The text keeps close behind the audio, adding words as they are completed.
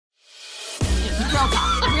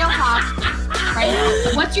Real talk.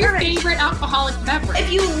 Right? What's your favorite alcoholic beverage?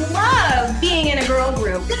 If you love being in a girl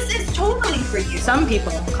group, this is totally for you. Some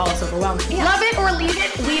people call us overwhelming. Yeah. Love it or leave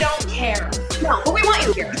it, we don't care. No, but we want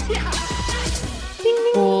you here. Yeah.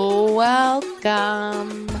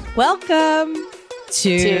 Welcome to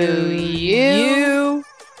you.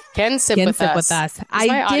 Can sip with us. Is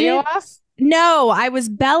my audio off? No, I was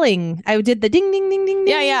belling. I did the ding, ding, ding, ding,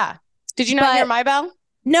 ding. Yeah. Did you not hear my bell?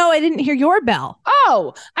 No, I didn't hear your bell.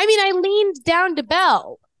 Oh, I mean, I leaned down to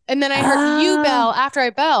bell, and then I heard you bell after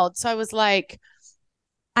I belled. So I was like,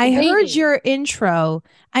 I heard your intro.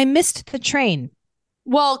 I missed the train.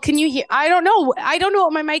 Well, can you hear? I don't know. I don't know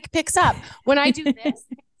what my mic picks up. When I do this, can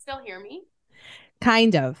you still hear me?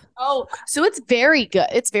 Kind of. Oh, so it's very good.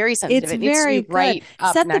 It's very sensitive. It's very good. Right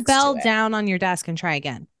up Set the next bell to it. down on your desk and try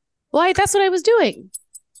again. Well, that's what I was doing.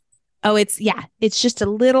 Oh, it's just a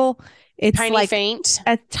little. It's tiny like faint.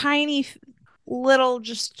 a tiny little.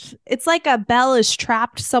 It's like a bell is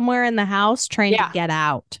trapped somewhere in the house trying to get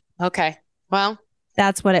out. Okay. Well,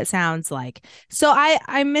 that's what it sounds like. So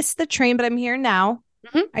I missed the train, but I'm here now.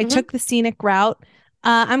 I took the scenic route.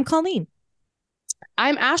 I'm Colleen.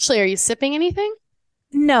 I'm Ashley. Are you sipping anything?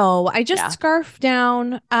 No, I just scarfed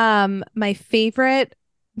down my favorite.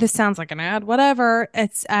 This sounds like an ad, whatever.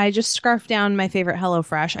 I just scarfed down my favorite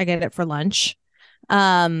HelloFresh. I get it for lunch.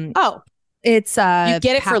 It's you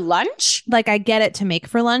get it for lunch? Like I get it to make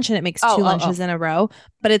for lunch, and it makes two lunches in a row.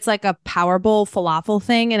 But it's like a Power Bowl falafel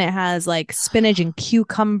thing, and it has like spinach and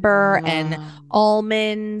cucumber and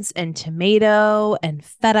almonds and tomato and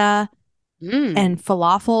feta and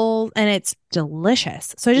falafel, and it's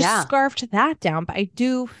delicious. So I just scarfed that down. But I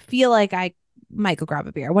do feel like I might go grab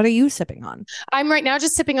a beer. What are you sipping on? I'm right now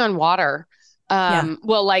just sipping on water.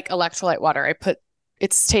 Well, like electrolyte water. It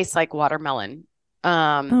tastes like watermelon.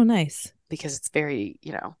 Oh, nice. Because it's very,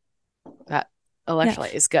 that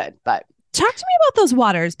electrolyte is good. But talk to me about those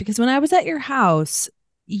waters, because when I was at your house,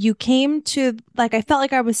 you came to, like, I felt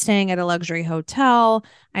like I was staying at a luxury hotel.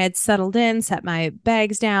 I had settled in, set my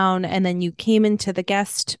bags down, and then you came into the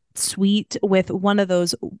guest suite with one of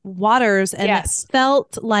those waters, and it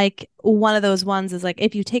felt like one of those ones is like,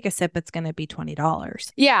 if you take a sip, it's going to be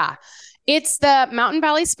 $20. Yeah. It's the Mountain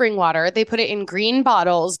Valley spring water. They put it in green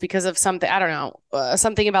bottles because of something, I don't know,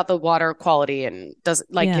 something about the water quality, and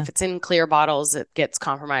if it's in clear bottles, it gets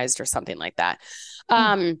compromised or something like that.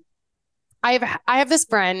 I have this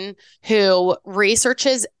friend who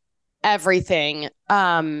researches everything.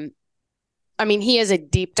 I mean, he is a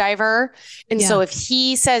deep diver. And so if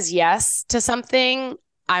he says yes to something,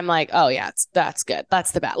 I'm like, oh yeah, that's good.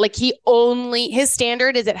 That's the best. Like his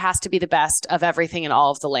standard is it has to be the best of everything in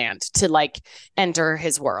all of the land to like enter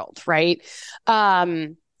his world. Right.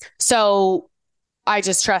 So I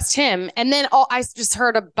just trust him. And then I just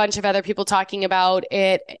heard a bunch of other people talking about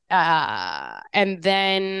it. And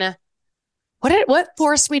then what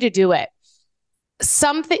forced me to do it?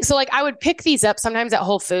 Something. So like I would pick these up sometimes at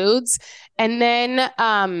Whole Foods, and then,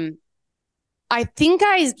 I think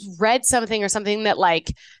I read something that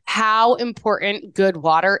like how important good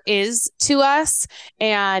water is to us.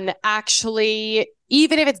 And actually,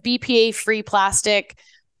 even if it's BPA free plastic,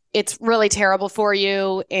 it's really terrible for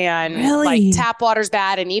you. And like tap water's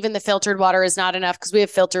bad. And even the filtered water is not enough because we have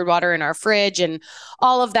filtered water in our fridge and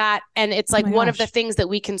all of that. And it's like one of the things that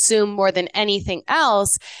we consume more than anything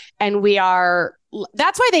else. And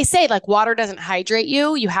that's why they say like water doesn't hydrate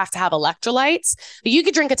you. You have to have electrolytes. But you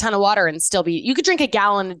could drink a ton of water and you could drink a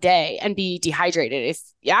gallon a day and be dehydrated.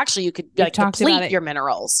 You could like deplete your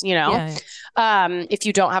minerals, if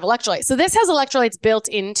you don't have electrolytes. So this has electrolytes built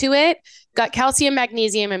into it. Got calcium,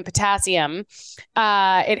 magnesium, and potassium.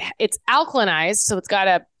 It's alkalinized. So it's got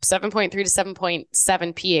a 7.3 to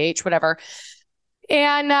 7.7 pH, whatever.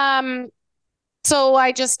 And, so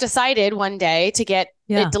I just decided one day to get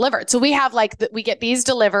it delivered. So we have we get these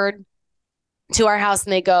delivered to our house,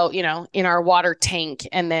 and they go, in our water tank.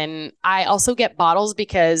 And then I also get bottles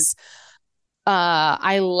because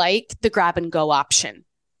I like the grab and go option.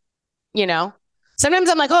 Sometimes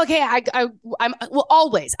I'm like, okay, I'm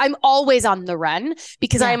always on the run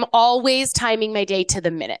because I'm always timing my day to the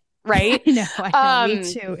minute. Right. I know,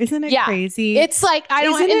 me too. Isn't it crazy? It's like,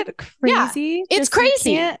 Isn't it crazy? It's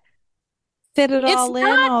crazy. You can't fit it all in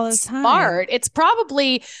all the time. Smart. It's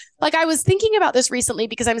probably like, I was thinking about this recently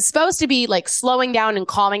because I'm supposed to be like slowing down and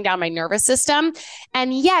calming down my nervous system.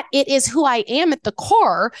 And yet it is who I am at the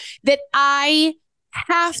core that I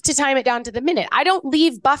have to time it down to the minute. I don't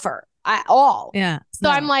leave buffer at all. Yeah. So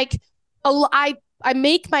I'm like, I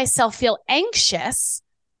make myself feel anxious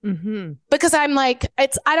because I'm like,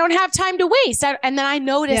 I don't have time to waste. And then I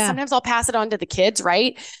notice sometimes I'll pass it on to the kids,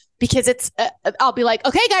 right? because it's, I'll be like,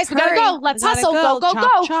 okay, guys, we gotta go. Let's hustle. Go.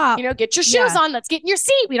 Chop. You know, get your shoes on. Let's get in your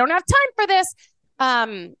seat. We don't have time for this.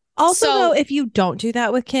 Also, though, if you don't do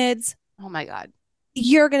that with kids, oh my God,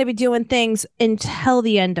 you're going to be doing things until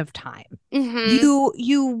the end of time.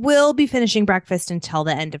 You will be finishing breakfast until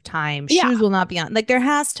the end of time. Shoes will not be on. Like there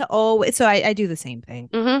has to always. So I do the same thing.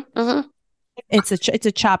 It's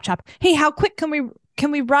a chop. Hey, how quick can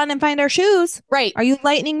we run and find our shoes? Right. Are you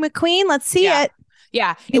Lightning McQueen? Let's see it.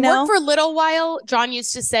 Yeah. It worked for a little while. John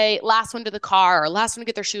used to say last one to the car or last one to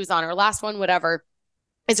get their shoes on or last one, whatever,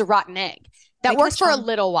 is a rotten egg. That worked for a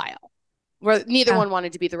little while where neither one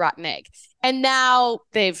wanted to be the rotten egg. And now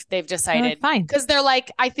they've decided fine. Because they're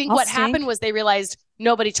like, I think what happened was they realized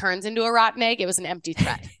nobody turns into a rotten egg. It was an empty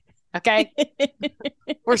threat. Okay.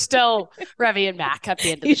 We're still Revy and Mac at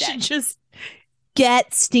the end of the day. You should just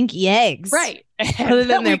get stinky eggs. Right. Put it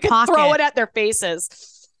in their pocket. Throw it at their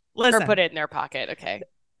faces. Listen. Or put it in their pocket. Okay.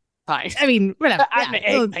 Fine. I mean, whatever. I'm gonna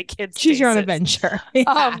egg my kids. Choose your own adventure.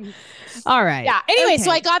 All right. Yeah. Anyway,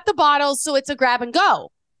 so I got the bottles, so it's a grab and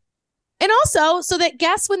go. And also, so that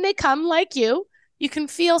guests, when they come like you can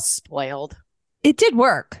feel spoiled. It did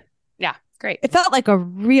work. Yeah. Great. It felt like a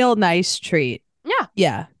real nice treat. Yeah.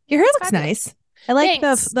 Yeah. Your hair looks nice. I like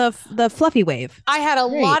the fluffy wave. I had a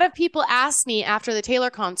lot of people ask me after the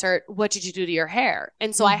Taylor concert, what did you do to your hair?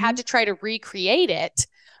 And so I had to try to recreate it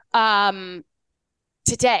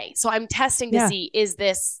today. So I'm testing to see, is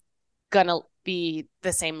this gonna be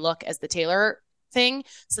the same look as the Taylor thing?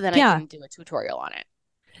 So then I can do a tutorial on it.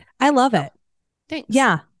 I love it. Thanks.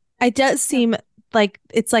 Yeah. It does seem like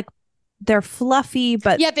it's like they're fluffy,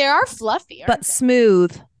 but they are fluffy, but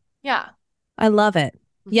smooth. Yeah. I love it.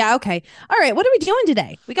 Yeah. Okay. All right. What are we doing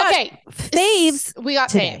today? We got faves. We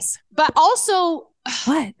got faves, but also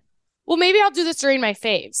what? Well, maybe I'll do this during my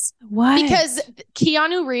faves. What? Because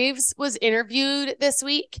Keanu Reeves was interviewed this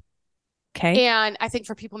week. Okay. And I think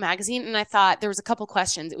for People Magazine, and I thought there was a couple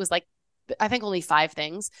questions. It was like, I think only 5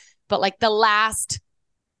 things, but like the last.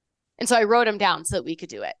 And so I wrote them down so that we could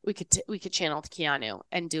do it. We could channel Keanu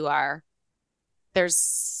and do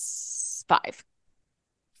there's 5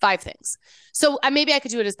 things. So maybe I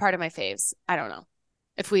could do it as part of my faves. I don't know.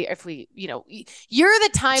 If we, you're the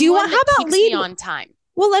time. Do you want? How about lead on time?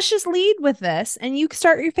 Well, let's just lead with this, and you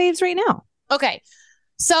start your faves right now. Okay,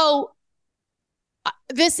 so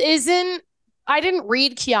this isn't. I didn't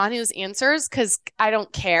read Keanu's answers because I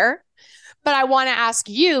don't care, but I want to ask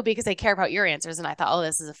you because I care about your answers, and I thought, oh,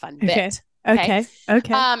 this is a fun bit. Okay.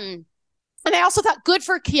 And I also thought good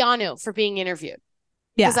for Keanu for being interviewed.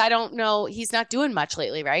 Yeah. Because I don't know, he's not doing much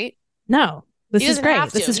lately, right? No. This is great.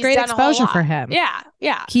 This is great exposure for him. Yeah.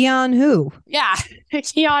 Yeah. Keon who? Yeah.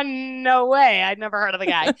 Keon, no way. I'd never heard of the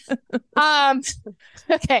guy.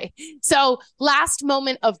 Okay. So last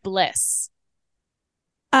moment of bliss.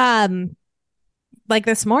 Like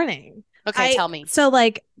this morning. Okay, tell me. So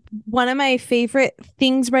like one of my favorite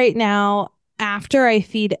things right now after I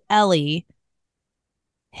feed Ellie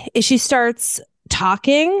is she starts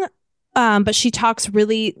talking. But she talks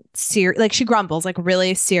really serious, like she grumbles, like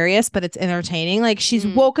really serious, but it's entertaining. Like she's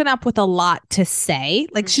woken up with a lot to say.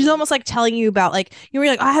 Like she's almost like telling you about like, you're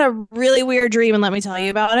like, I had a really weird dream and let me tell you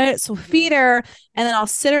about it. So feed her and then I'll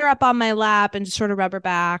sit her up on my lap and just sort of rub her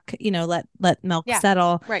back, let milk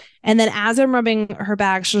settle. Right. And then as I'm rubbing her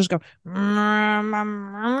back, she'll just go,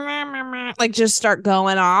 like just start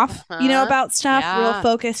going off, about stuff, real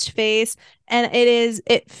focused face. And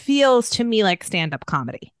it feels to me like stand-up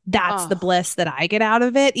comedy. That's the bliss that I get out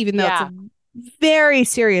of it, even though it's a very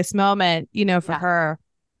serious moment, for her.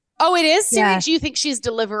 Oh, it is serious? You think she's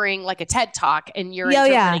delivering like a TED Talk and you're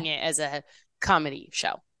interpreting it as a comedy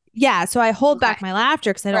show? Yeah. So I hold back my laughter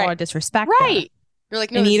because I don't want to disrespect her. You're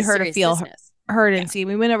like, no, I need her to feel heard and Yeah. seen.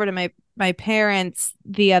 We went over to my parents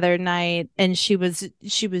the other night and she was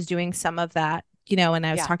doing some of that, and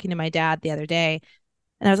I was talking to my dad the other day.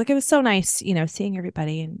 And I was like, it was so nice, seeing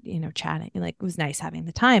everybody and, chatting. And like, it was nice having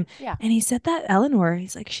the time. Yeah. And he said that Eleanor,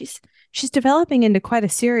 he's like, she's developing into quite a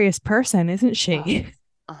serious person, isn't she?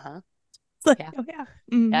 Uh-huh. Like, yeah. Oh, yeah.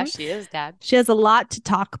 Mm-hmm. Yeah, she is, Dad. She has a lot to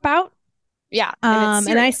talk about. Yeah.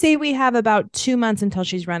 And I say we have about 2 months until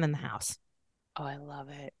she's running the house. Oh, I love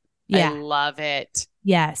it. Yeah. I love it.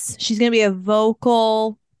 Yes. She's going to be a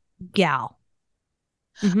vocal gal.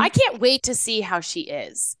 Mm-hmm. I can't wait to see how she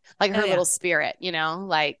is. Like her little spirit,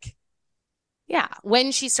 like,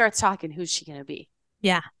 when she starts talking, who's she going to be?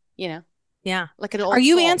 Yeah. Yeah. Like an old Are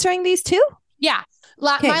you soul. answering these too? Yeah.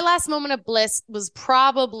 My last moment of bliss was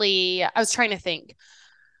probably, I was trying to think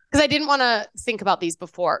because I didn't want to think about these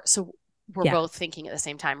before. So we're both thinking at the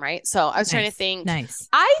same time, right? So I was trying to think. Nice.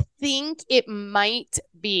 I think it might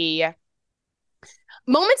be,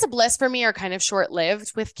 Moments of bliss for me are kind of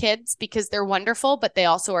short-lived with kids because they're wonderful, but they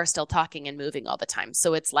also are still talking and moving all the time.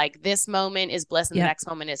 So it's like this moment is bliss and the next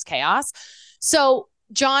moment is chaos. So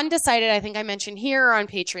John decided, I think I mentioned here on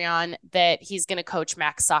Patreon, that he's going to coach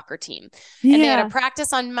Mac's soccer team. And they had a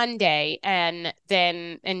practice on Monday. And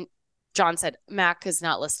John said, Mac is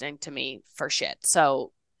not listening to me for shit.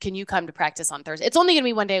 So can you come to practice on Thursday? It's only going to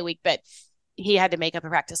be one day a week, but he had to make up a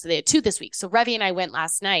practice. So they had 2 this week. So Revy and I went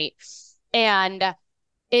last night and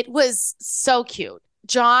it was so cute.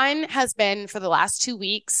 John has been for the last 2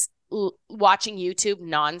 weeks watching YouTube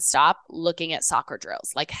nonstop, looking at soccer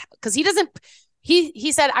drills. Like, because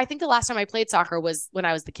he said, I think the last time I played soccer was when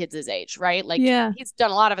I was the kids' age, right? Like he's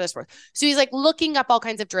done a lot of other sports. So he's like looking up all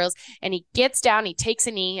kinds of drills and he gets down, he takes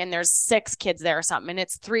a knee and there's 6 kids there or something. And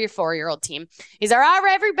it's 3 or 4-year-old team. He's like, all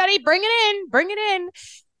right, everybody, bring it in.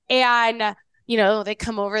 And, they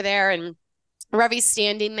come over there and Revy's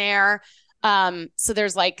standing there. So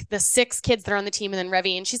there's like the 6 kids that are on the team and then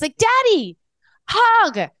Revy and she's like, Daddy,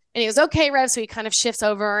 hug. And he goes, okay, Rev. So he kind of shifts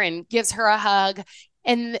over and gives her a hug.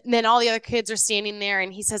 And then all the other kids are standing there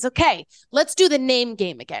and he says, okay, let's do the name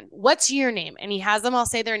game again. What's your name? And he has them all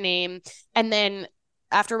say their name. And then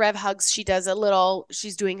after Rev hugs,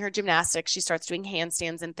 she's doing her gymnastics. She starts doing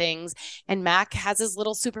handstands and things. And Mac has his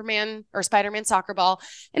little Superman or Spider-Man soccer ball.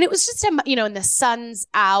 And it was just, and the sun's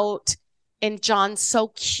out and John's so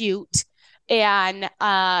cute and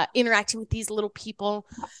interacting with these little people.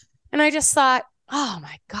 And I just thought, oh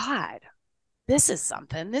my God, this is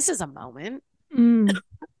something. This is a moment. And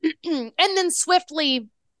then swiftly,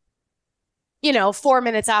 4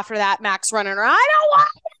 minutes after that, Mac's running around. I don't want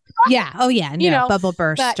it. Yeah. Oh yeah. No, bubble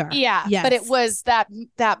burster. But, yeah. Yes. But it was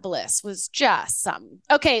that bliss was just something.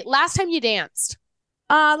 Okay. Last time you danced?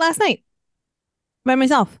 Last night by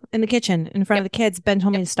myself in the kitchen in front of the kids. Ben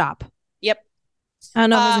told me to stop. Yep. I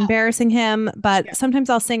don't know if it was embarrassing him, but sometimes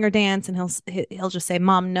I'll sing or dance and he'll just say,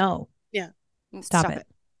 Mom, no. Yeah. Stop it.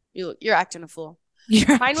 You're acting a fool.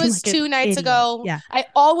 You're Mine was like 2 nights ago. Yeah. I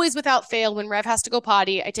always, without fail, when Rev has to go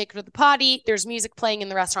potty, I take her to the potty. There's music playing in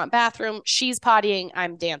the restaurant bathroom. She's pottying.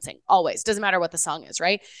 I'm dancing. Always. Doesn't matter what the song is,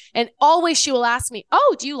 right? And always she will ask me,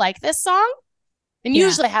 oh, do you like this song? And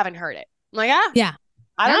usually I haven't heard it. I'm like, yeah.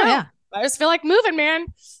 I don't know. Yeah. I just feel like moving, man.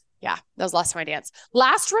 Yeah. That was the last time I danced.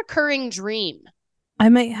 Last recurring dream. I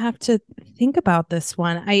might have to think about this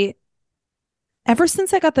one. Ever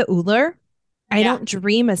since I got the Uller, I don't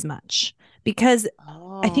dream as much. Because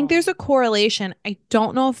I think there's a correlation. I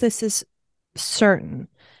don't know if this is certain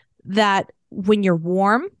that when you're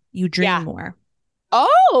warm, you dream more.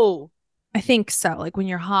 Oh, I think so. Like when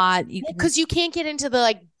you're hot, because you can't get into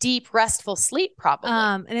the deep restful sleep probably.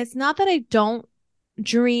 And it's not that I don't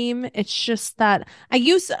dream. It's just that I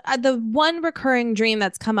use the one recurring dream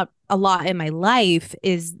that's come up a lot in my life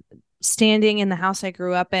is standing in the house I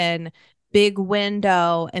grew up in, big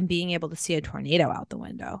window, and being able to see a tornado out the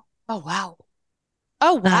window. Oh, wow.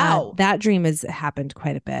 Oh, wow. That dream has happened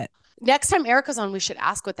quite a bit. Next time Erica's on, we should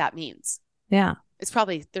ask what that means. Yeah. It's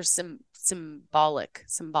probably, there's some symbolism.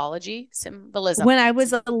 When I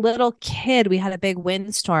was a little kid, we had a big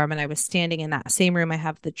windstorm and I was standing in that same room I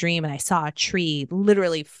have the dream and I saw a tree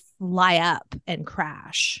literally fly up and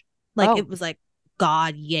crash. It was like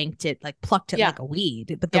God yanked it, plucked it like a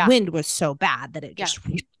weed. But the wind was so bad that it just,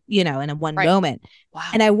 in a one moment. Wow.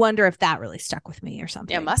 And I wonder if that really stuck with me or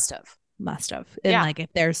something. Yeah, must have. And if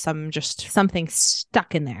there's something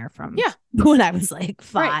stuck in there from when I was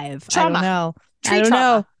 5. Trauma. I don't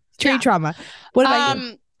know. Tree trauma. What about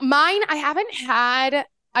you? Mine, I haven't had,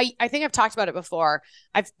 I think I've talked about it before.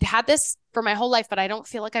 I've had this for my whole life, but I don't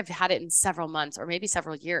feel like I've had it in several months or maybe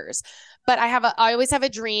several years. But I always have a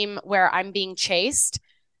dream where I'm being chased.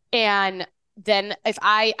 And then if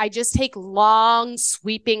I just take long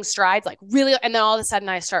sweeping strides, really, and then all of a sudden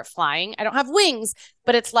I start flying. I don't have wings,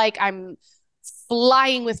 but it's like I'm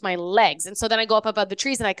flying with my legs. And so then I go up above the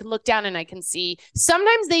trees and I can look down and I can see,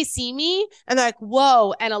 sometimes they see me and they're like,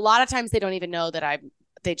 whoa. And a lot of times they don't even know that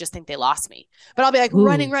they just think they lost me, but I'll be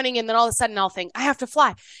running. And then all of a sudden I'll think I have to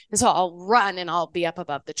fly. And so I'll run and I'll be up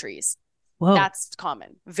above the trees. Whoa. That's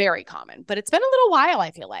common, very common, but it's been a little while,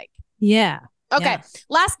 I feel like. Yeah. Okay. Yeah.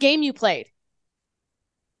 Last game you played.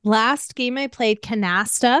 Last game I played,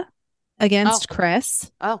 Canasta against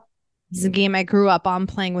Chris. Oh. This is a game I grew up on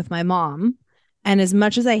playing with my mom. And as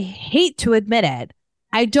much as I hate to admit it,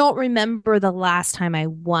 I don't remember the last time I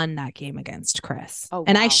won that game against Chris. Oh, wow.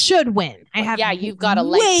 And I should win. I have you've got a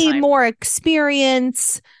way lifetime. more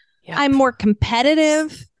experience. Yep. I'm more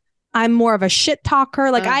competitive. I'm more of a shit talker.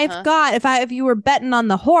 I've got, if you were betting on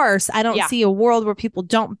the horse, I don't see a world where people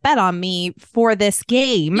don't bet on me for this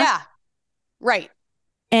game. Yeah. Right.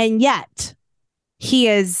 And yet he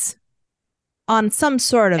is on some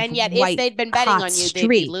sort of and yet if they'd been betting on you, they'd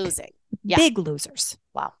be losing. Yeah. Big losers.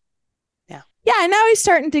 Wow. Yeah. Yeah, and now he's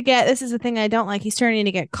starting to get, this is the thing I don't like, he's starting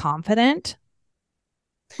to get confident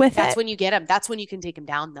with That's it. when you get him. That's when you can take him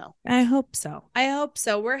down, though. I hope so. We've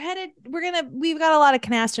got a lot of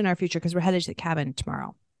canasta in our future because we're headed to the cabin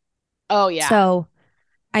tomorrow. Oh, yeah. So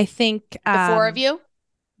I think the four of you?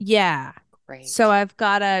 Yeah. Great. So I've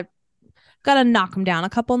gotta knock him down a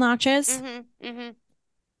couple notches.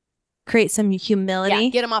 Create some humility. Yeah,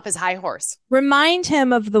 get him off his high horse. Remind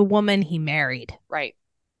him of the woman he married. Right.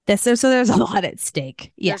 So there's a lot at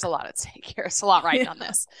stake. Yeah. There's a lot at stake here. There's a lot riding on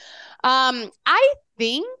this. I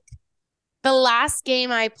think the last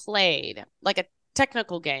game I played, like a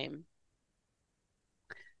technical game,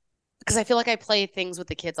 because I feel like I play things with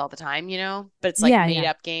the kids all the time, but it's like made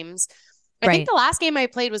up games. I think the last game I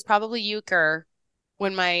played was probably euchre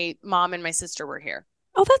when my mom and my sister were here.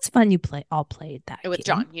 Oh, that's fun. You all played that with game.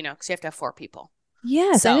 John, because you have to have 4 people.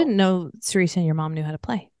 Yes, I didn't know Teresa and your mom knew how to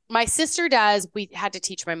play. My sister does. We had to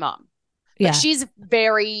teach my mom. But she's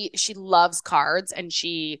she loves cards and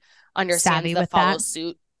she understands the follow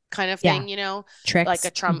suit kind of thing, Tricks. like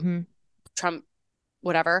a Trump,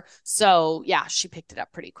 whatever. So yeah, she picked it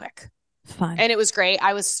up pretty quick. Fun. And it was great.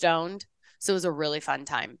 I was stoned. So it was a really fun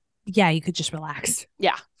time. Yeah, you could just relax.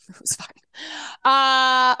 Yeah, it was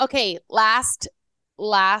fun. Okay, last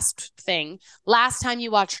thing. Last time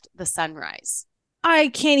you watched the sunrise? I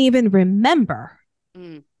can't even remember.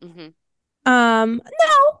 No,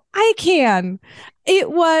 I can.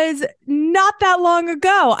 It was not that long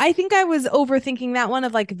ago. I think I was overthinking that one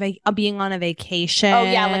of like being on a vacation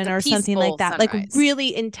or something like that. Sunrise. Like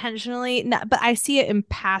really intentionally. But I see it in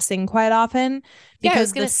passing quite often. Because I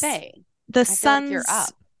was going to say. The sun's you're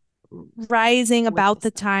up. Rising about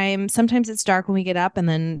the time. Sometimes it's dark when we get up and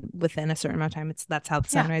then within a certain amount of time, that's how the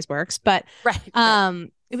sunrise works. But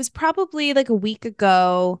it was probably like a week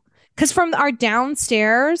ago because from our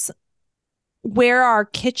downstairs where our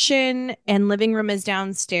kitchen and living room is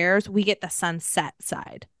downstairs, we get the sunset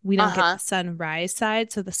side. We don't get the sunrise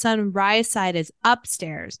side. So the sunrise side is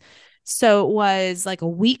upstairs. So it was like a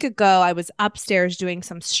week ago, I was upstairs doing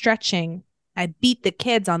some stretching. I beat the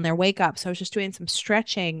kids on their wake up. So I was just doing some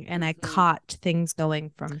stretching and I caught things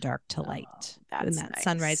going from dark to light in that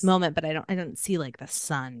sunrise moment. But I don't see like the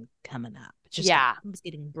sun coming up. It's just it was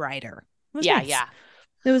getting brighter. It was nice.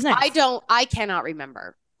 It was nice. I cannot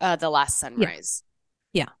remember the last sunrise.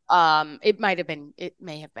 Yeah. It may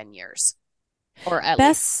have been years. Or at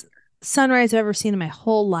best sunrise I've ever seen in my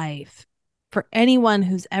whole life for anyone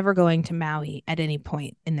who's ever going to Maui at any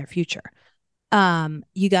point in their future.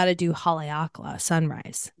 You got to do Haleakala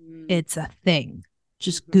sunrise. It's a thing.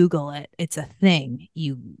 Just Google it. It's a thing.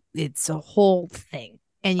 It's a whole thing.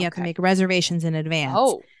 And you have to make reservations in advance.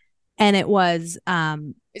 Oh. And it was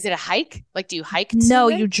is it a hike? Like do you hike? No,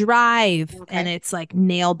 you drive and it's like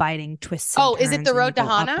nail biting twists. Oh, is it the road to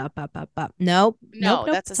Hana? Up. Nope. No,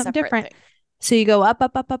 that's a something separate different. Thing. So you go up,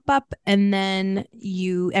 and then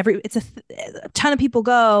it's a ton of people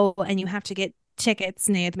go and you have to get tickets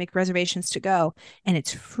and they have to make reservations to go, and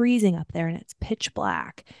it's freezing up there and it's pitch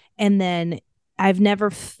black. And then I've never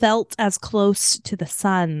felt as close to the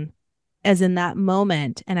sun as in that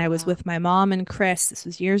moment. And I was with my mom and Chris, this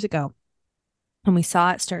was years ago, and we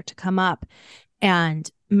saw it start to come up, and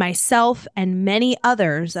myself and many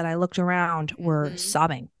others that I looked around were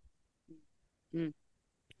sobbing.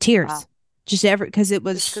 Tears. Wow. Because it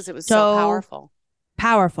was so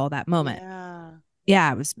powerful that moment.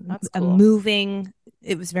 Yeah, it was moving.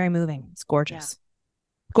 It was very moving. It's gorgeous.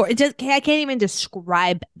 Yeah. I can't even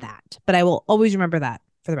describe that, but I will always remember that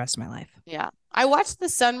for the rest of my life. Yeah. I watched the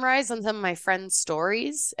sunrise on some of my friends'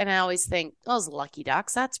 stories, and I always think, those lucky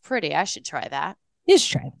ducks, that's pretty. I should try that. You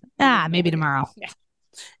should try that. Maybe tomorrow. Yeah.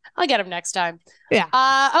 I'll get them next time. Yeah.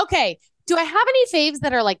 Okay. Do I have any faves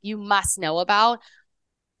that are like you must know about?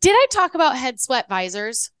 Did I talk about head sweat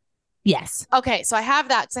visors? Yes. Okay, so I have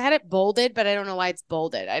that. So I had it bolded, but I don't know why it's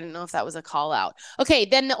bolded. I didn't know if that was a call out. Okay,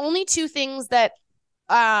 then the only 2 things that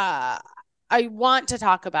I want to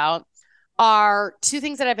talk about are 2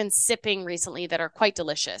 things that I've been sipping recently that are quite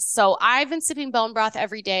delicious. So I've been sipping bone broth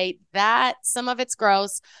every day. Some of it's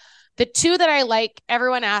gross. The 2 that I like,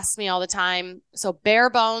 everyone asks me all the time. So bare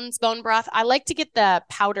bones bone broth. I like to get the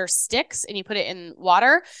powder sticks and you put it in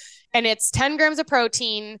water, and it's 10 grams of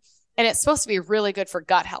protein. And it's supposed to be really good for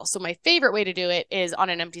gut health. So my favorite way to do it is on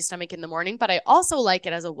an empty stomach in the morning, but I also like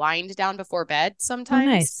it as a wind down before bed sometimes. Oh,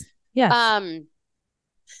 nice. Yeah.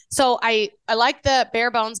 So I like the bare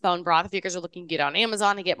bones bone broth. If you guys are looking, get on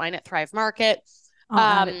Amazon and get mine at Thrive Market. I'll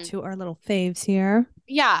add it to our little faves here.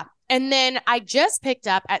 Yeah. And then I just picked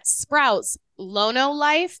up at Sprouts Lono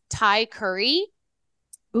Life Thai curry.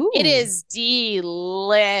 Ooh. It is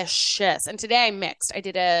delicious. And today I mixed. I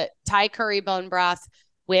did a Thai curry bone broth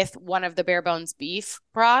with one of the bare bones beef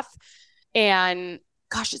broth. And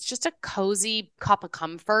gosh, it's just a cozy cup of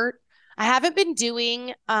comfort. I haven't been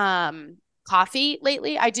doing coffee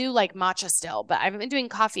lately. I do like matcha still, but I haven't been doing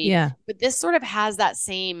coffee. Yeah. But this sort of has that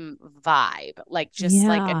same vibe, like just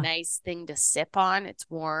like a nice thing to sip on. It's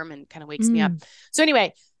warm and kind of wakes me up. So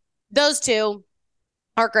anyway, those two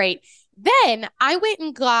are great. Then I went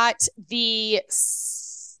and got the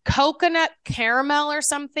coconut caramel or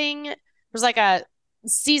something. It was like a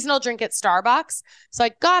seasonal drink at Starbucks. So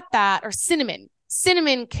I got that, or cinnamon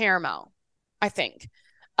caramel, I think.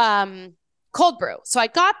 Cold brew. So I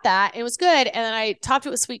got that. It was good. And then I topped it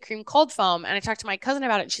with sweet cream cold foam. And I talked to my cousin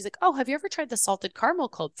about it. And she's like, oh, have you ever tried the salted caramel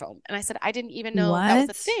cold foam? And I said, I didn't even know that was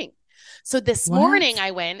a thing. So this morning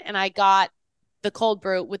I went and I got the cold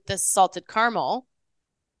brew with the salted caramel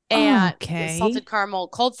and the salted caramel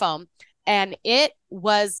cold foam. And it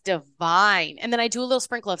was divine. And then I do a little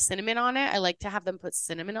sprinkle of cinnamon on it. I like to have them put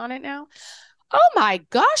cinnamon on it now. Oh my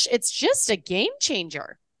gosh. It's just a game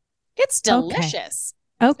changer. It's delicious.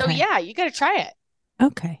 Okay. So yeah, you got to try it.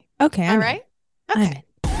 Okay. Okay. All right. Okay.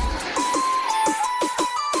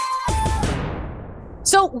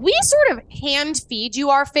 So we sort of hand feed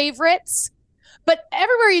you our favorites, but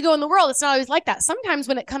everywhere you go in the world, it's not always like that. Sometimes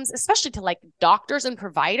when it comes, especially to like doctors and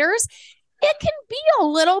providers, it can be a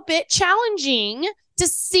little bit challenging to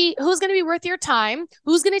see who's going to be worth your time,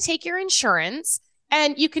 who's going to take your insurance,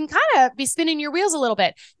 and you can kind of be spinning your wheels a little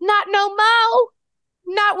bit. Not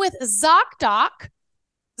with ZocDoc.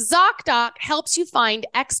 ZocDoc helps you find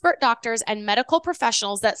expert doctors and medical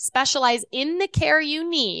professionals that specialize in the care you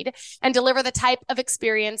need and deliver the type of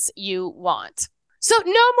experience you want. So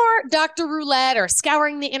no more Dr. Roulette or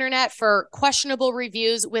scouring the internet for questionable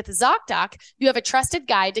reviews. With ZocDoc, you have a trusted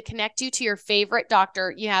guide to connect you to your favorite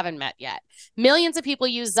doctor you haven't met yet. Millions of people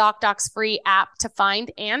use ZocDoc's free app to find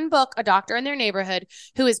and book a doctor in their neighborhood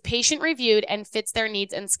who is patient-reviewed and fits their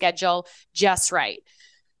needs and schedule just right.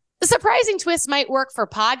 The surprising twist might work for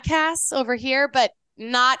podcasts over here, but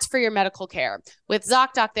not for your medical care. With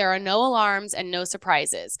ZocDoc, there are no alarms and no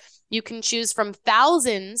surprises. You can choose from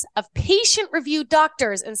thousands of patient-reviewed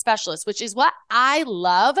doctors and specialists, which is what I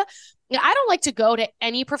love. I don't like to go to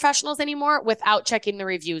any professionals anymore without checking the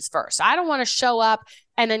reviews first. I don't want to show up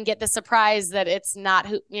and then get the surprise that it's not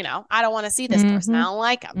who, I don't want to see this person. I don't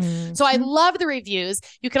like them. So I love the reviews.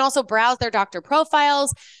 You can also browse their doctor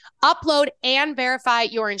profiles, upload and verify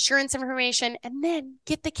your insurance information, and then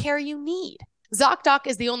get the care you need. ZocDoc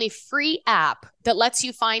is the only free app that lets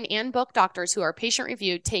you find and book doctors who are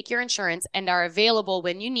patient-reviewed, take your insurance, and are available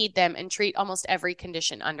when you need them and treat almost every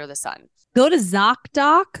condition under the sun. Go to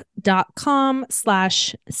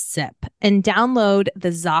ZocDoc.com/sip and download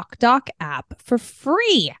the ZocDoc app for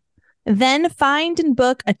free. Then find and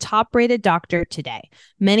book a top-rated doctor today.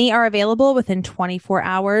 Many are available within 24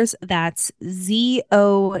 hours. That's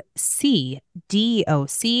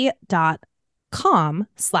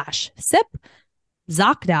ZocDoc.com/sip.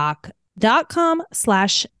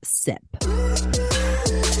 ZocDoc.com/sip.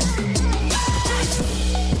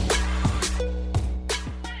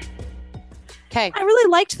 Okay. I really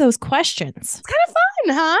liked those questions. It's kind of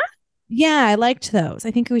fun, huh? Yeah, I liked those.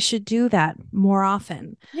 I think we should do that more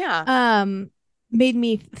often. Yeah. Made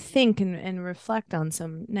me think and reflect on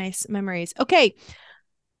some nice memories. Okay.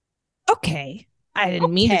 I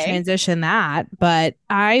didn't mean to transition that, but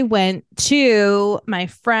I went to my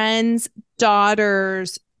friend's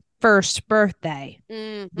daughter's first birthday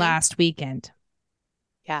last weekend.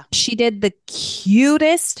 Yeah. She did the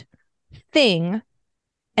cutest thing.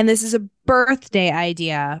 And this is a birthday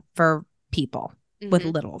idea for people with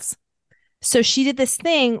littles. So she did this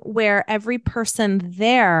thing where every person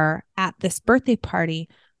there at this birthday party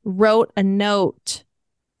wrote a note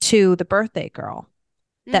to the birthday girl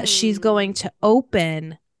that she's going to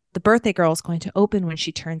open. The birthday girl is going to open when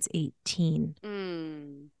she turns 18.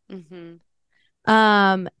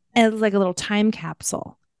 And it was like a little time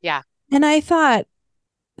capsule. Yeah. And I thought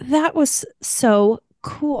that was so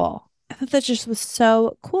cool. I thought that just was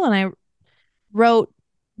so cool. And I wrote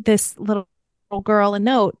this little girl a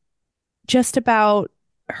note just about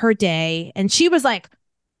her day. And she was like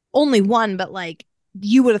only one, but like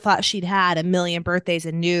you would have thought she'd had a million birthdays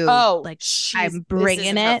and knew like I'm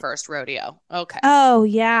bringing this it. Her first rodeo. Okay. Oh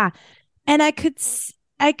yeah. And I could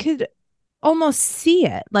almost see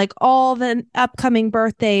it, like all the upcoming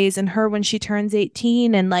birthdays and her when she turns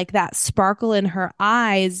 18, and like that sparkle in her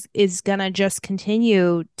eyes is gonna just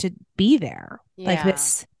continue to be there. Yeah. Like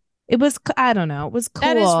this, It was, I don't know. It was cool.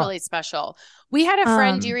 That is really special. We had a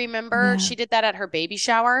friend, do you remember? Yeah. She did that at her baby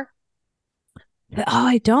shower. Oh,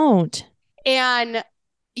 I don't. And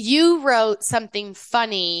you wrote something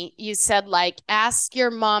funny. You said, like, ask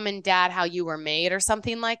your mom and dad how you were made or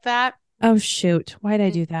something like that. Oh, shoot. Why'd I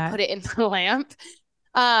do that? Put it in the lamp.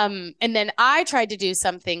 And then I tried to do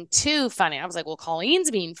something too funny. I was like, well,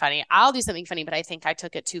 Colleen's being funny. I'll do something funny, but I think I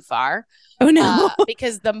took it too far. Oh, no.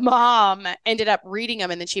 Because the mom ended up reading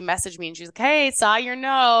them, and then she messaged me and she's like, hey, saw your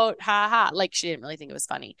note. Ha ha. Like, she didn't really think it was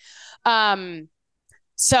funny.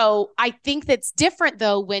 So I think that's different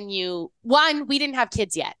though when we didn't have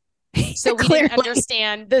kids yet. So we didn't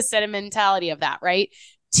understand the sentimentality of that, right?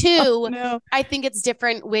 Two, no. I think it's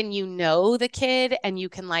different when you know the kid and you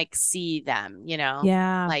can like see them,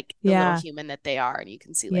 Yeah. like the little human that they are, and you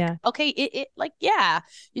can see like, okay, it like,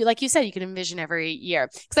 you, like you said, you can envision every year.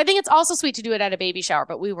 Because I think it's also sweet to do it at a baby shower,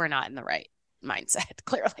 but we were not in the right mindset,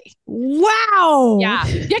 clearly. Wow. Yeah.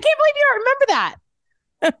 I can't believe you don't remember that.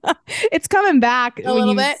 It's coming back A when little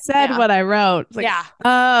you bit? said what I wrote. It's like, Yeah.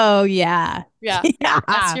 Oh, yeah. Yeah. Yeah.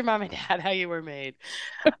 Ask your mom and dad how you were made.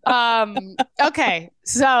 Okay.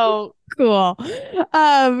 So Cool.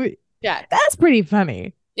 yeah, That's pretty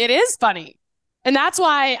funny. it is funny. And that's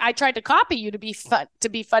why I tried to copy you to be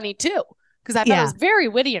funny too. Because I thought it was very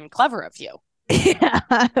witty and clever of you.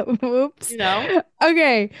 Yeah. Whoops.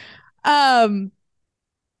 Okay.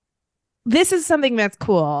 This is something that's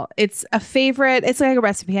cool. It's a favorite. It's like a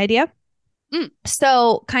recipe idea.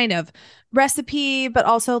 So kind of recipe, but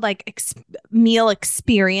also like meal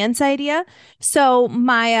experience idea. So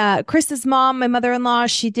my Chris's mom, my mother-in-law,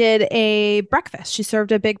 she did a breakfast. She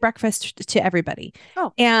served a big breakfast to everybody.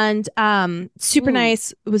 Oh, and super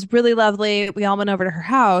nice. It was really lovely. We all went over to her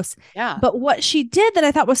house. Yeah. But what she did that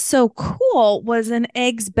I thought was so cool was an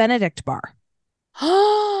eggs Benedict bar.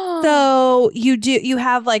 So you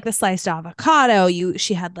have like the sliced avocado,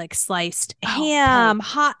 she had like sliced ham,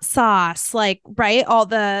 hot sauce, like, right, all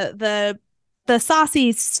the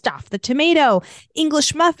saucy stuff, the tomato,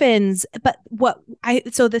 English muffins. But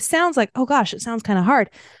so this sounds like, oh gosh, it sounds kind of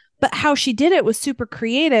hard, but how she did it was super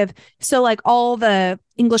creative. So like all the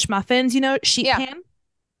English muffins, sheet pan,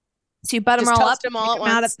 so you butter them all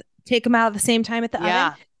up, take them out at the same time at the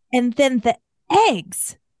oven, and then the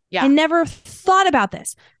eggs. Yeah. I never thought about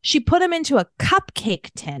this. She put them into a cupcake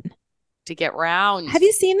tin to get round. Have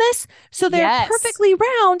you seen this? So they're perfectly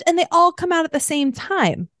round and they all come out at the same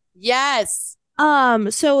time. Yes.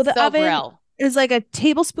 So the oven is like a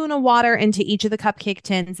tablespoon of water into each of the cupcake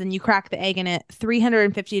tins, and you crack the egg in it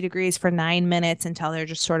 350 degrees for 9 minutes until they're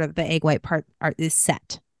just sort of the egg white part is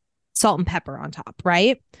set. Salt and pepper on top,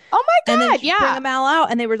 right? Oh my God, and then bring them all out,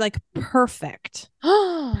 and they were like perfect.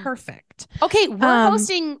 Perfect. Okay, we're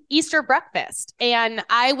hosting Easter breakfast, and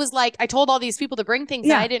I was like, I told all these people to bring things,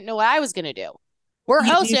 and I didn't know what I was going to do. We're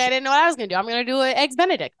hosting, I didn't know what I was going to do. I'm going to do an Eggs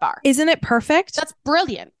Benedict bar. Isn't it perfect? That's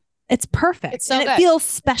brilliant. It's perfect. It's so and good. It feels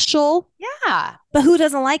special. Yeah. But who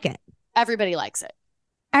doesn't like it? Everybody likes it.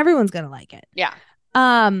 Everyone's going to like it. Yeah.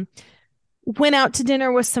 Went out to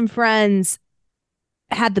dinner with some friends,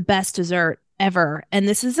 had the best dessert ever. And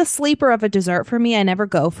this is a sleeper of a dessert for me. I never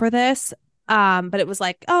go for this. But it was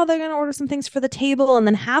like, oh, they're going to order some things for the table and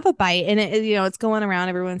then have a bite. And it's going around.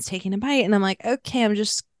 Everyone's taking a bite. And I'm like, okay,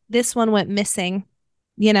 this one went missing,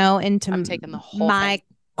 into I'm taking the whole my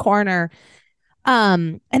corner.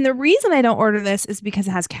 And the reason I don't order this is because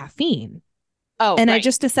it has caffeine. Oh, and I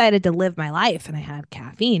just decided to live my life and I had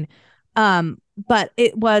caffeine. But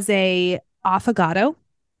it was a affogato.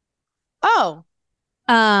 Oh.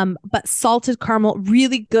 But salted caramel,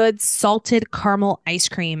 really good salted caramel ice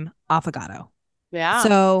cream affogato. Yeah.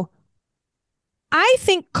 So I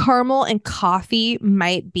think caramel and coffee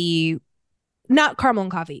might be not caramel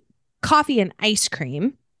and coffee and ice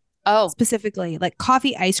cream. Oh, specifically like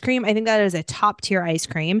coffee ice cream. I think that is a top tier ice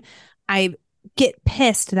cream. I get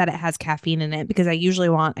pissed that it has caffeine in it because I usually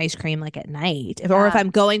want ice cream like at night or if I'm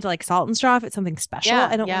going to like Salt and Straw, if it's something special,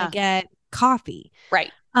 I don't want to get coffee.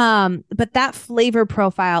 Right. But that flavor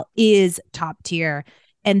profile is top tier.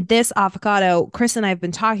 And this avocado, Chris and I have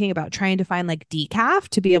been talking about trying to find like decaf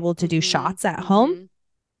to be able to do shots at home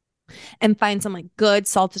and find some like good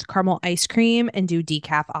salted caramel ice cream and do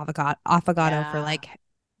decaf avocado for like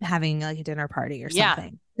having like a dinner party or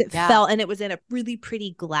something. It felt, and it was in a really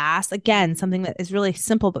pretty glass. Again, something that is really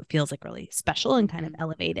simple but feels like really special and kind of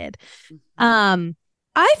elevated. I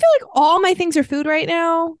feel like all my things are food right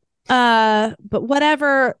now. But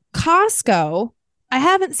whatever. Costco, I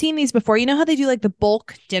haven't seen these before. You know how they do like the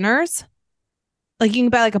bulk dinners? Like you can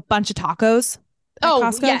buy like a bunch of tacos at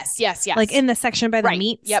Costco? Yes. Like in the section by the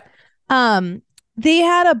meats. Yep. They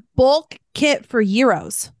had a bulk kit for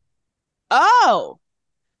gyros. Oh.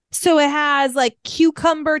 So it has like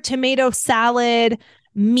cucumber, tomato salad,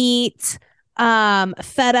 meat,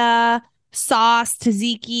 feta, sauce,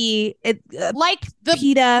 tzatziki, like the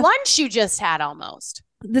pita. lunch you just had almost.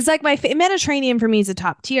 This is like my Mediterranean for me is a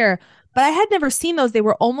top tier, but I had never seen those. They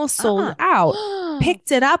were almost sold out.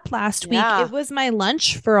 Picked it up last week. It was my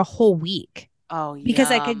lunch for a whole week. Oh,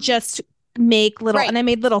 because I could just make little, and I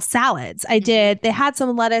made little salads. I did. They had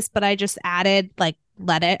some lettuce, but I just added like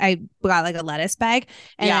lettuce. I got like a lettuce bag,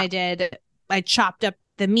 and I chopped up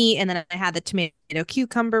the meat, and then I had the tomato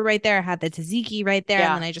cucumber right there. I had the tzatziki right there,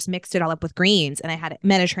 and then I just mixed it all up with greens, and I had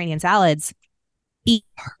Mediterranean salads.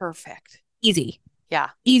 Perfect. Easy. Yeah.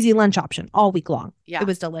 Easy lunch option all week long. Yeah. It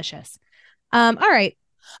was delicious. All right.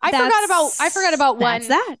 I forgot about one.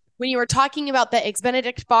 That. When you were talking about the Eggs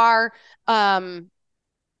Benedict bar,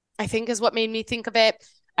 I think is what made me think of it.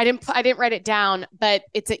 I didn't write it down, but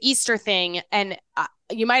it's an Easter thing. And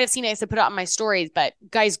you might have seen it. I said put it on my stories, but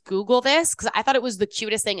guys, Google this because I thought it was the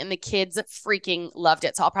cutest thing and the kids freaking loved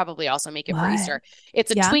it. So I'll probably also make it for Easter.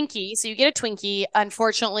 It's a Twinkie. So you get a Twinkie.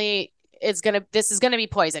 Unfortunately, this is gonna be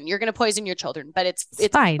poison. You're gonna poison your children, but it's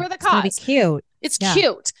fine. For the cause. It's gonna be cute. It's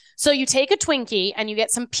cute. So you take a Twinkie and you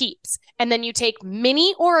get some Peeps, and then you take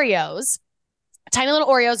mini Oreos, tiny little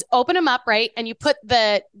Oreos, open them up, right? And you put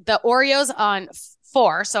the Oreos on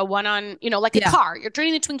 4, so one on, like a car. You're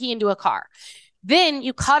turning the Twinkie into a car. Then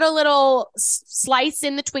you cut a little slice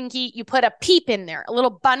in the Twinkie. You put a Peep in there, a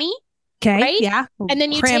little bunny. Okay. Right? Yeah. And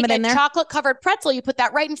then you take a chocolate covered pretzel. You put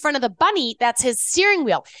that right in front of the bunny. That's his steering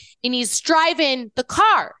wheel. And he's driving the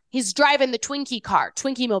car. He's driving the Twinkie car,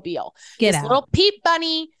 Twinkie Mobile. This little Peep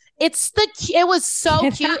bunny. It was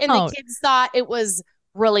so cute. And the kids thought it was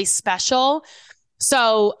really special.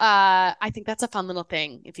 So I think that's a fun little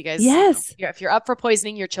thing. If you guys, if you're up for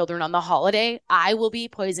poisoning your children on the holiday, I will be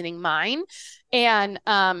poisoning mine. And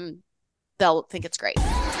they'll think it's great.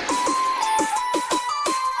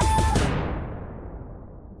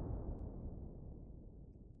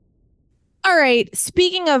 All right.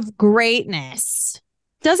 Speaking of greatness,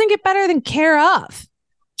 doesn't get better than Care of.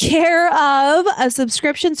 Care of, a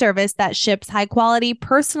subscription service that ships high quality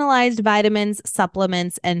personalized vitamins,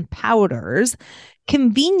 supplements, and powders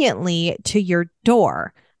conveniently to your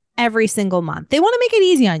door every single month. They want to make it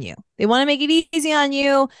easy on you.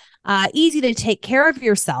 Easy to take care of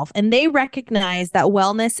yourself. And they recognize that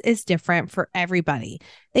wellness is different for everybody.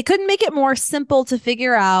 They couldn't make it more simple to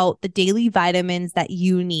figure out the daily vitamins that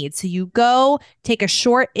you need. So you go take a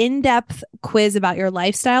short, in-depth quiz about your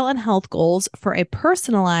lifestyle and health goals for a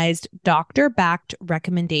personalized, doctor-backed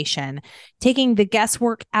recommendation, taking the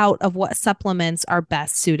guesswork out of what supplements are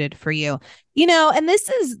best suited for you. And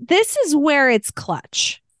this is where it's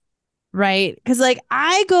clutch. Right. Because like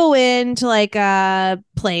I go into like a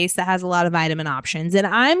place that has a lot of vitamin options and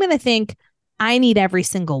I'm going to think I need every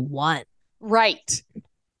single one. Right.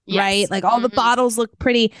 Yes. Right. Like all the bottles look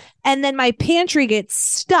pretty. And then my pantry gets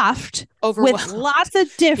stuffed with lots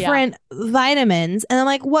of different vitamins. And I'm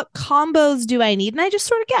like, what combos do I need? And I just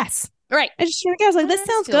sort of guess. Right. I just sort of guess like, this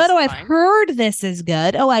sounds good. Oh, I've heard this is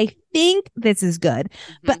good. Oh, I think this is good.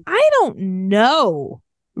 But I don't know.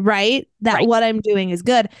 Right. What I'm doing is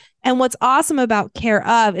good. And what's awesome about Care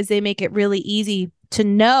of is they make it really easy to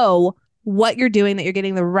know what you're doing, that you're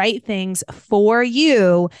getting the right things for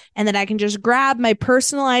you, and that I can just grab my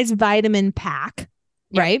personalized vitamin pack.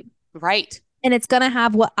 Right. Right. And it's going to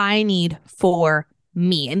have what I need for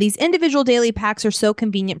me. And these individual daily packs are so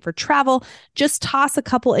convenient for travel. Just toss a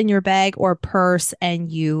couple in your bag or purse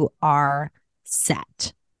and you are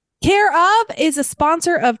set. Care of is a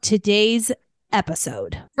sponsor of today's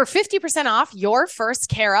episode. For 50% off your first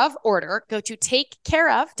Care of order, go to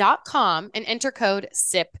takecareof.com and enter code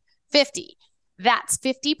SIP50. That's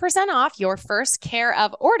 50% off your first Care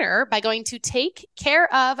of order by going to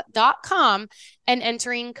takecareof.com and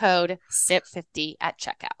entering code SIP50 at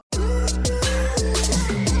checkout.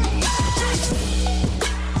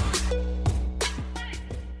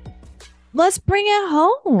 Let's bring it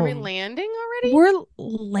home. Are we landing already? We're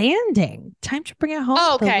landing. Time to bring it home.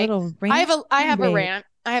 Oh, okay. I have a rant.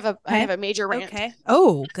 I have a major rant. Okay.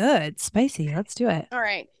 Oh, good. Spicy. Let's do it. All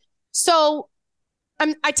right. So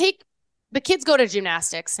the kids go to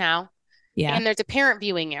gymnastics now. Yeah. And there's a parent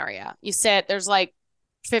viewing area. You said there's like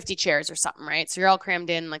 50 chairs or something, right? So you're all crammed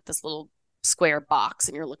in like this little square box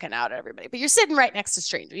and you're looking out at everybody, but you're sitting right next to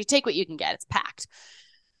strangers. You take what you can get. It's packed.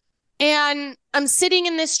 And I'm sitting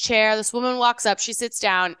in this chair. This woman walks up. She sits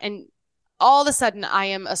down. And all of a sudden, I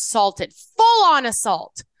am assaulted, full-on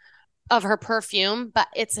assault of her perfume. But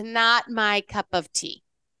it's not my cup of tea.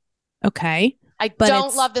 Okay. I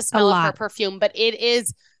don't love the smell of her perfume. But it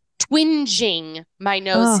is twinging my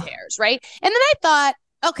nose hairs, right? And then I thought,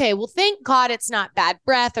 okay, well, thank God it's not bad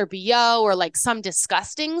breath or BO or like some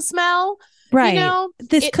disgusting smell. Right. You know,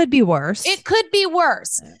 this could be worse. It could be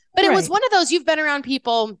worse. But it was one of those, you've been around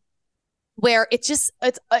people where it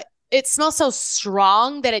smells so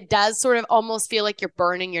strong that it does sort of almost feel like you're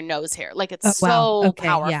burning your nose hair. Like it's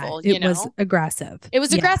powerful, yeah. It was aggressive. It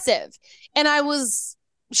was aggressive. And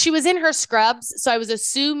she was in her scrubs. So I was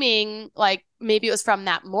assuming like maybe it was from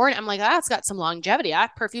that morning. I'm like, it's got some longevity.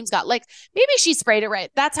 Perfume's got like, maybe she sprayed it right.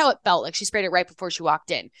 That's how it felt. Like she sprayed it right before she walked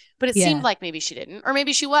in. But it seemed like maybe she didn't. Or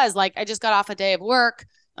maybe she was like, I just got off a day of work.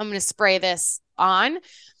 I'm going to spray this on.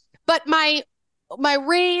 But my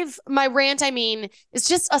rant, I mean, is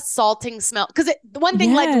just a salting smell. Because one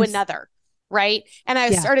thing led to another, right? And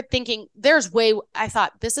I started thinking, I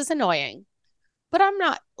thought, this is annoying, but I'm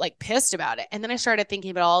not like pissed about it. And then I started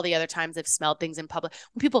thinking about all the other times I've smelled things in public.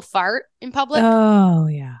 When people fart in public. Oh,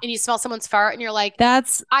 yeah. And you smell someone's fart and you're like, I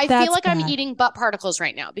feel like I'm eating butt particles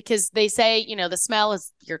right now, because they say, you know, the smell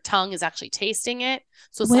is your tongue is actually tasting it.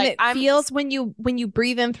 So it's feels when you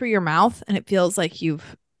breathe in through your mouth and it feels like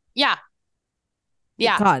you've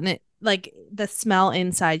gotten it, like the smell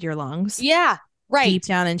inside your lungs. Yeah. Right. Deep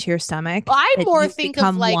down into your stomach. Well, I more think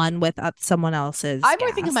of like one with someone else's. I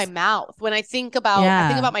more think of my mouth when I think about I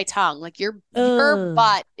think about my tongue. Like your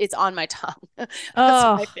butt is on my tongue. That's what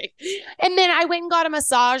I think. And then I went and got a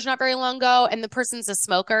massage not very long ago, and the person's a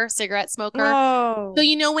cigarette smoker. Oh. So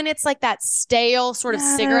you know when it's like that stale sort of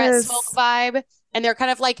cigarette smoke vibe, and they're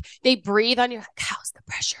kind of like they breathe on you, like, how's the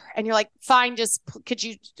pressure? And you're like, fine, could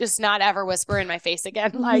you just not ever whisper in my face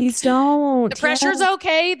again? Like, please don't. The pressure's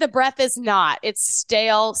okay, the breath is not. It's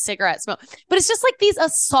stale cigarette smoke. But it's just like these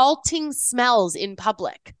assaulting smells in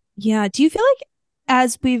public. Yeah. Do you feel like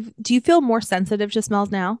do you feel more sensitive to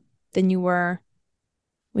smells now than you were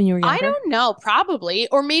when you were younger? I don't know, probably.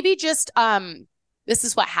 Or maybe just this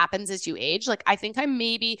is what happens as you age. Like I think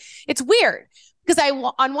it's weird. Because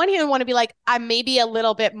on one hand, I want to be like, I'm maybe a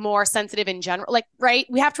little bit more sensitive in general. Like, right?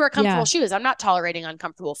 We have to wear comfortable shoes. I'm not tolerating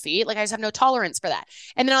uncomfortable feet. Like, I just have no tolerance for that.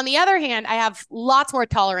 And then on the other hand, I have lots more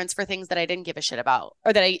tolerance for things that I didn't give a shit about,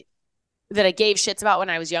 or that I gave shits about when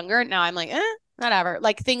I was younger. Now I'm like, whatever.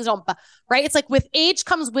 Like things don't, right? It's like with age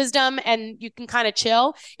comes wisdom and you can kind of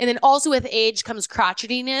chill. And then also with age comes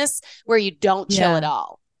crotchetiness where you don't chill at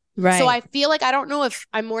all. Right. So I feel like I don't know if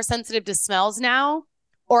I'm more sensitive to smells now,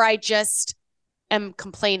 or I just am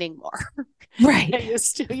complaining more. Right. I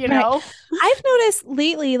used to, you know? I've noticed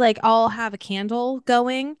lately, like I'll have a candle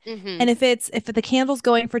going, and if the candle's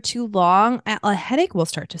going for too long, a headache will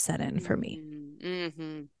start to set in for me.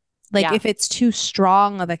 Mm-hmm. Like if it's too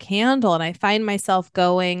strong of a candle, and I find myself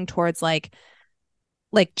going towards like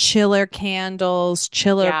chiller candles,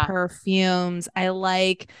 chiller perfumes. I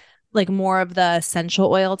like more of the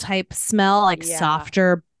essential oil type smell, like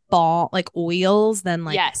softer like oils than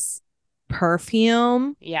like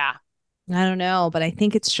perfume. Yeah. I don't know, but I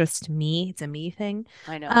think it's just me. It's a me thing.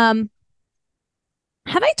 I know.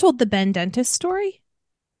 Have I told the Ben dentist story?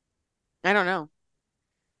 I don't know.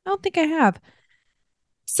 I don't think I have.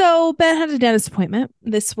 So Ben had a dentist appointment.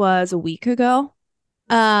 This was a week ago.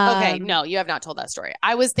 Okay, no, you have not told that story.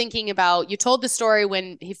 I was thinking about, you told the story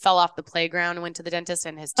when he fell off the playground and went to the dentist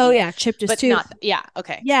and his teeth. Chipped his tooth.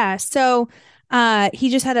 Okay. Yeah, so he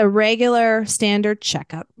just had a regular standard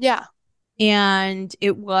checkup. Yeah. And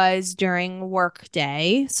it was during work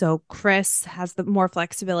day. So Chris has the more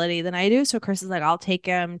flexibility than I do. So Chris is like, I'll take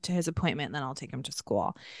him to his appointment and then I'll take him to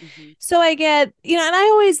school. Mm-hmm. So I get, and I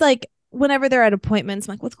always like, whenever they're at appointments,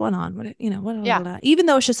 I'm like, what's going on? What, even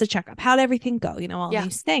though it's just a checkup, how'd everything go? All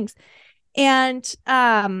these things. And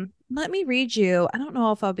let me read you. I don't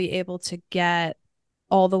know if I'll be able to get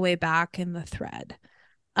all the way back in the thread.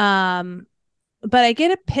 But I get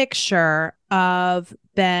a picture of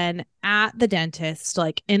Ben at the dentist,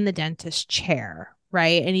 like in the dentist chair,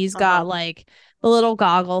 right? And he's got like the little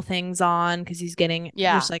goggle things on because he's getting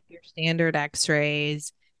just like your standard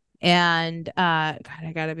x-rays. And God,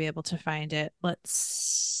 I gotta be able to find it.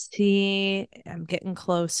 Let's see. I'm getting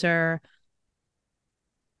closer.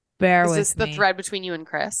 Bear with me. Is this the thread between you and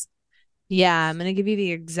Chris? Yeah, I'm gonna give you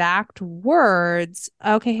the exact words.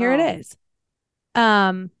 Okay, here it is.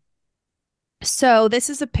 So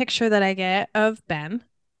this is a picture that I get of Ben.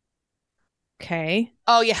 Okay.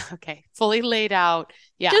 Oh yeah. Okay. Fully laid out.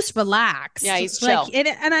 Yeah. Just relax. Yeah, he's chill.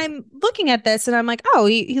 And I'm looking at this and I'm like, oh,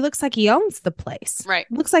 he looks like he owns the place. Right.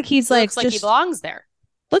 Looks like he's like, looks like he belongs there.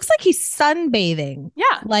 Looks like he's sunbathing.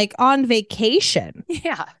 Yeah. Like on vacation.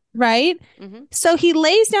 Yeah. Right. Mm-hmm. So he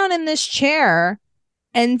lays down in this chair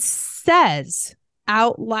and says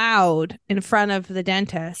out loud in front of the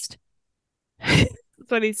dentist,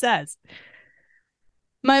 what he says.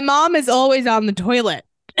 My mom is always on the toilet.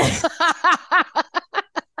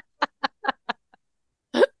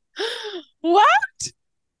 What?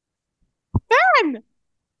 Man.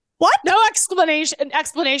 What? No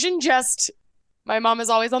explanation. Just my mom is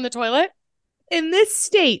always on the toilet. In this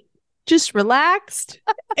state, just relaxed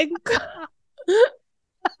and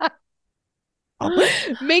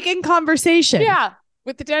making conversation. Yeah.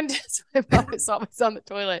 With the dentist, my mom is always on the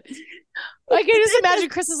toilet. I can just imagine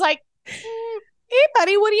Chris is like, hey,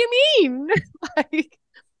 buddy, what do you mean? Like,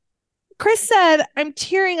 Chris said, I'm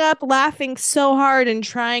tearing up, laughing so hard and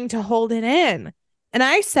trying to hold it in. And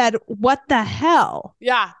I said, what the hell?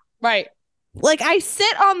 yeah, right. Like, I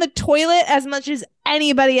sit on the toilet as much as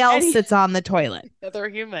anybody else sits on the toilet. They're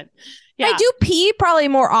human. Yeah. I do pee probably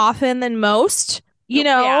more often than most. You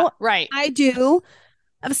know, yeah, right. I do.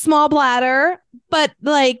 I have a small bladder, but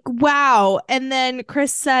like, wow. And then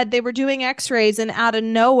Chris said they were doing x-rays and out of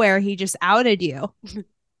nowhere, he just outed you.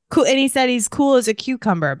 Cool. And he said he's cool as a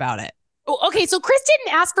cucumber about it. Oh, okay, so Chris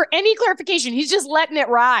didn't ask for any clarification. He's just letting it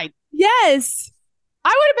ride. Yes. I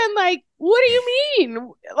would have been like, what do you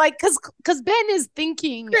mean? Like, because Ben is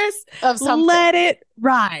thinking Chris, of something. let it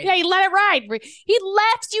ride. Yeah, he let it ride. He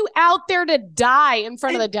left you out there to die in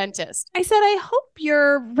front of the dentist. I said, I hope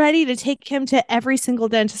you're ready to take him to every single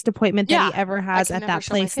dentist appointment that he ever has at that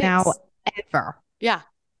place now, ever. Yeah.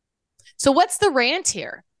 So what's the rant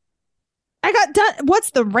here? I got done. What's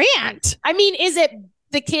the rant? I mean, is it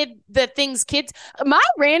the things kids? My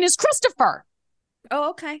rant is Christopher.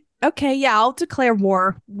 Oh, okay. Okay, yeah, I'll declare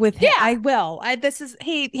war with him. Yeah. I will.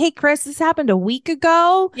 Hey, Chris, this happened a week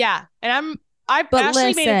ago. Yeah, and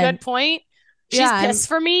Ashley made a good point. She's pissed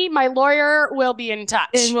for me. My lawyer will be in touch.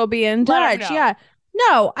 And we'll be in touch. Yeah.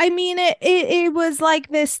 No, I mean it was like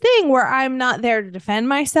this thing where I'm not there to defend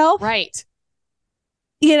myself. Right.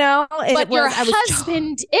 You know, but your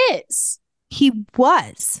husband is. He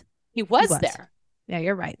was. He was there. Yeah,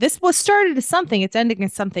 you're right. This was started as something. It's ending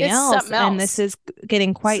as something else. And this is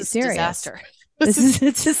getting quite serious. Disaster. This is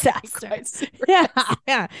a disaster.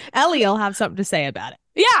 Yeah. Ellie will have something to say about it.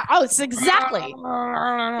 Yeah. Oh, it's exactly.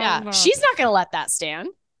 Yeah. She's not going to let that stand.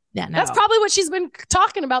 Yeah, no. That's probably what she's been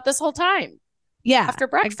talking about this whole time. Yeah. After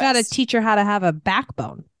breakfast. I got to teach her how to have a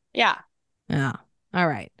backbone. Yeah. Yeah. All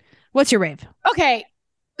right. What's your rave? Okay.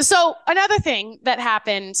 So another thing that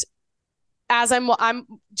happened as I'm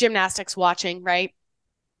gymnastics watching, right?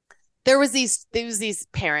 There was these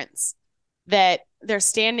parents that they're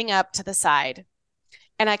standing up to the side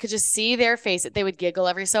and I could just see their face. They would giggle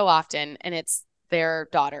every so often and it's their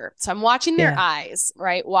daughter. So I'm watching their eyes,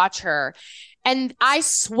 right? Watch her. And I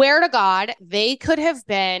swear to God, they could have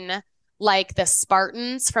been like the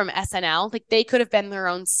Spartans from SNL. Like they could have been their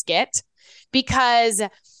own skit because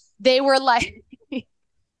they were like,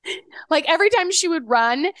 like every time she would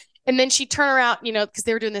run, and then she'd turn around, you know, because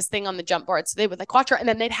they were doing this thing on the jump board. So they would like watch her and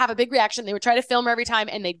then they'd have a big reaction. They would try to film her every time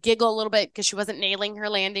and they'd giggle a little bit because she wasn't nailing her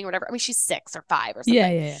landing or whatever. I mean, she's 6 or 5 or something.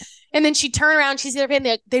 Yeah. And then she'd turn around, she'd see their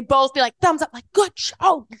face, they'd both be like, thumbs up, like, good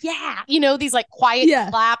show. Yeah. You know, these like quiet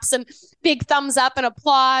claps and big thumbs up and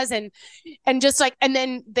applause and just like, and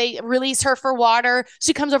then they release her for water.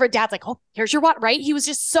 She comes over, dad's like, oh, here's your water, right? He was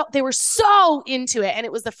just they were so into it. And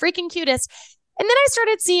it was the freaking cutest. And then I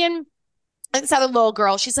started seeing this other little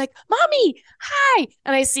girl. She's like, mommy, hi.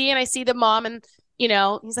 And I see the mom and, you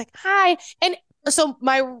know, he's like, hi. And so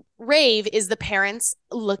my rave is the parents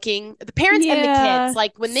and the kids,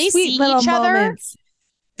 like when they see each other,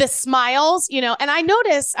 the smiles, you know, and I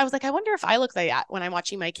noticed, I was like, I wonder if I look like that when I'm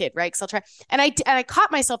watching my kid, right? Because I'll try. And I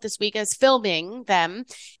caught myself this week as filming them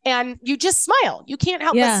and you just smile. You can't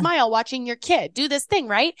help but smile watching your kid do this thing,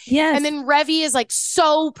 right? Yes. And then Revy is like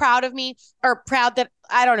so proud of me or proud that,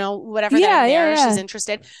 I don't know, whatever that I'm there, she's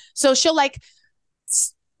interested. So she'll like,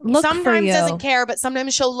 look sometimes doesn't care, but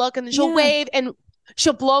sometimes she'll look and then she'll wave and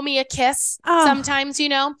she'll blow me a kiss sometimes, you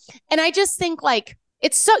know? And I just think like,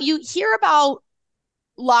 it's so, you hear about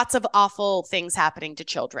lots of awful things happening to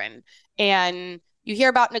children and you hear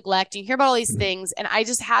about neglect, you hear about all these things. And I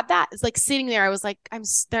just had that. It's like sitting there. I was like,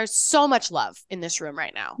 there's so much love in this room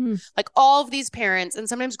right now. Like all of these parents and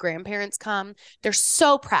sometimes grandparents come, they're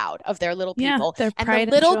so proud of their little people. And the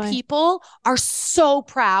little people are so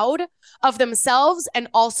proud of themselves and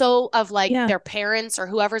also of like their parents or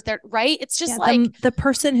whoever's there, right? It's just like the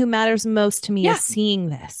person who matters most to me is seeing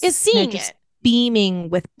this. Is seeing it.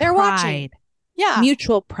 Beaming with pride. Watching. Yeah.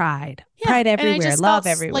 Mutual pride. Yeah. Pride everywhere. Love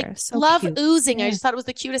everywhere. Like, so love cute. oozing. Yeah. I just thought it was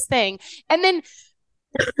the cutest thing. And then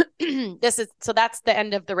that's the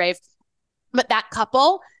end of the rave. But that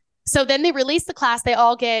couple, so then they release the class. They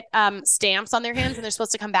all get stamps on their hands and they're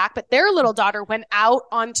supposed to come back. But their little daughter went out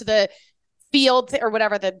onto the field or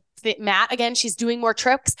whatever, the mat again. She's doing more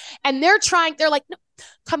tricks and they're like, no,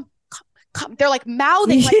 come. They're like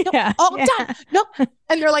mouthing, like, no, all done. No.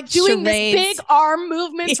 And they're like doing this big arm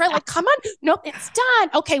movements, right? Like, come on. No, it's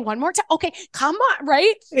done. Okay, one more time. Okay, come on,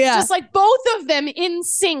 right? Yeah. Just like both of them in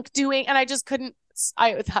sync doing, and I just couldn't,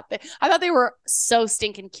 I thought they were so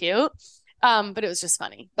stinking cute. But it was just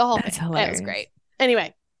funny. The whole thing. Hilarious. It was great.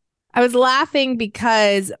 Anyway. I was laughing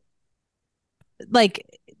because like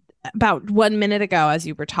about 1 minute ago as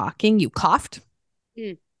you were talking, you coughed.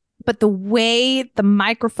 But the way the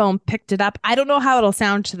microphone picked it up, I don't know how it'll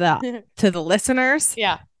sound to the listeners.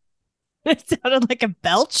 Yeah. It sounded like a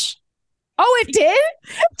belch. Oh, it did?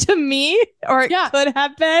 To me, or it could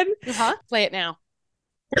have been. Play it now.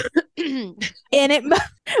 And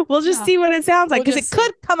we'll just see what it sounds like, because it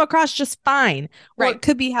could come across just fine, or it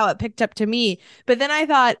could be how it picked up to me. But then I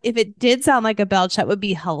thought if it did sound like a belch, that would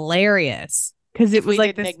be hilarious, because it was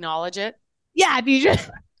like this. Acknowledge it. Yeah, if you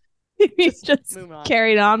just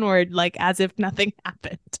carried onward like as if nothing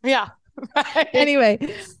happened. Yeah. Right. Anyway,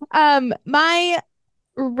 my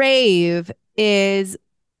rave is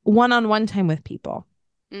one-on-one time with people.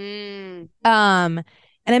 And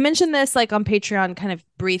I mentioned this like on Patreon kind of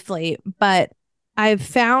briefly, but I've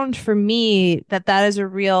found for me that is a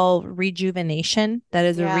real rejuvenation. That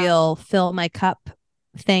is a real fill my cup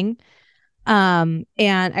thing. And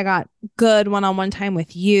I got good one-on-one time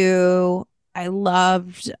with you. I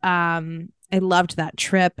loved that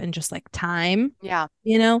trip and just like time. Yeah.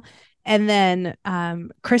 You know? And then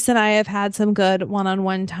Chris and I have had some good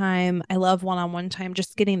one-on-one time. I love one-on-one time,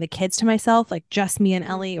 just getting the kids to myself, like just me and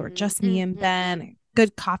Ellie or just me and Ben.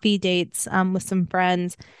 Good coffee dates with some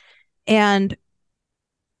friends. And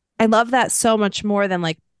I love that so much more than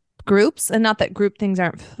like groups. And not that group things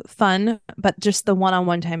aren't fun, but just the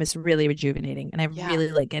one-on-one time is really rejuvenating. And I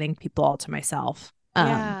really like getting people all to myself.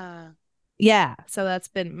 Yeah. So that's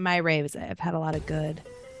been my raves. I've had a lot of good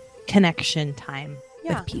connection time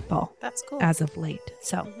with people. That's cool. As of late.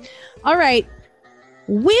 So, all right.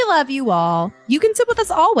 We love you all. You can sit with us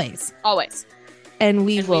always. Always. And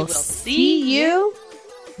we will see you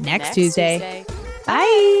next Tuesday.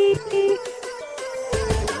 Bye.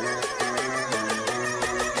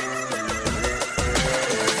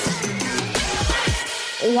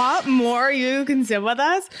 Want more? You can sit with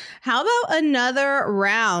us. How about another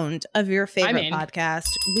round of your favorite podcast?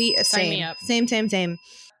 Sign me up. Same.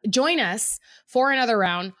 Join us for another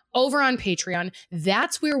round over on Patreon.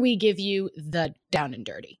 That's where we give you the down and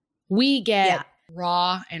dirty. We get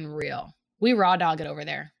raw and real. We raw dog it over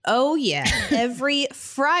there. Oh, yeah. Every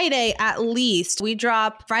Friday, at least, we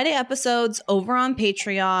drop Friday episodes over on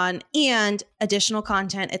Patreon and additional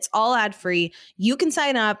content. It's all ad free. You can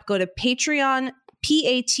sign up. Go to Patreon,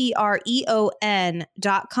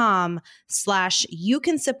 patreon.com/you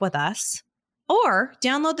can sip with us, or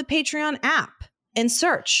download the Patreon app and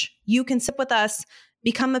search You Can Sip With Us.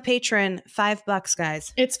 Become a patron. $5,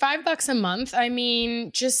 guys. It's $5 a month. I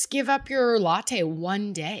mean, just give up your latte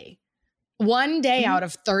one day. One day out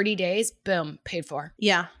of 30 days, boom, paid for.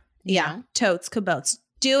 Yeah. Yeah. Totes, kabotes.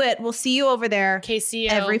 Do it. We'll see you over there. KCO.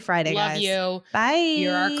 Every Friday, Love guys. you. Bye.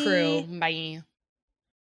 You're our crew. Bye.